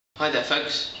Hi there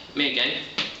folks, me again.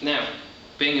 Now,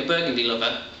 being a Burgundy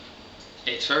lover,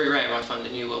 it's very rare I find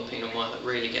a New World Pinot Noir that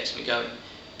really gets me going.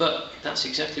 But that's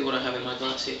exactly what I have in my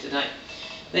glass here today.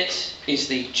 This is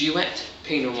the Duette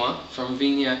Pinot Noir from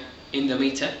Viña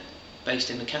Indomita,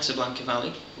 based in the Casablanca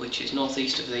Valley, which is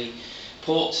northeast of the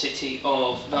port city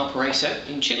of Valparaiso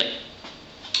in Chile.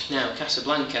 Now,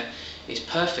 Casablanca is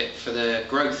perfect for the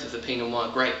growth of the Pinot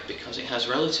Noir grape because it has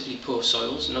relatively poor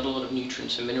soils, not a lot of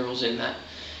nutrients and minerals in there.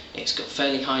 It's got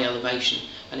fairly high elevation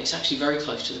and it's actually very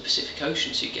close to the Pacific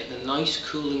Ocean, so you get the nice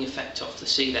cooling effect off the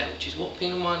sea there, which is what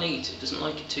Pinot Noir needs. It doesn't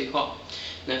like it too hot.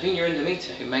 Now, Viña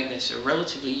Indomita, who make this, are a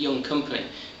relatively young company,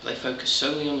 but they focus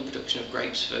solely on the production of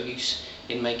grapes for use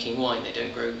in making wine. They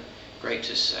don't grow grapes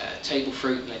as table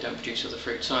fruit, and they don't produce other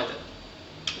fruits either.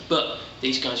 But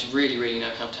these guys really know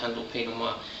how to handle Pinot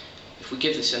Noir. If we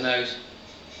give this a nose,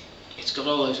 it's got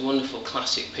all those wonderful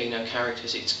classic Pinot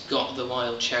characters. It's got the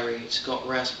wild cherry, it's got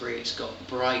raspberry, it's got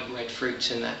bright red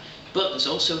fruits in there. But there's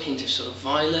also a hint of sort of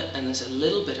violet, and there's a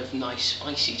little bit of nice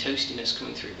spicy toastiness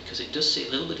coming through because it does see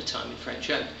a little bit of time in French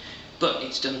oak. But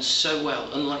it's done so well,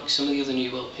 unlike some of the other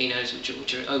New World Pinots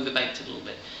which are overbaked a little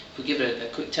bit. If we give it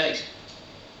a quick taste.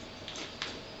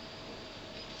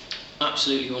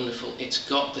 Absolutely wonderful. It's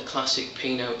got the classic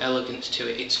Pinot elegance to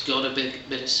it. It's got a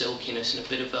bit of silkiness and a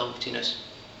bit of velvetiness.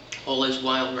 All those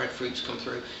wild red fruits come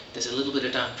through. There's a little bit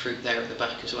of dark fruit there at the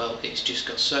back as well. It's just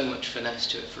got so much finesse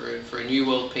to it for a New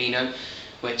World Pinot,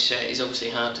 which is obviously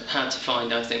hard to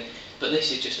find, I think. But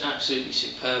this is just absolutely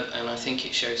superb, and I think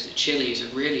it shows that Chile is a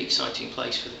really exciting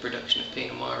place for the production of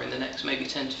Pinot Noir in the next maybe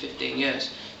 10 to 15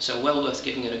 years. So well worth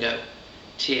giving it a go.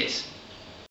 Cheers.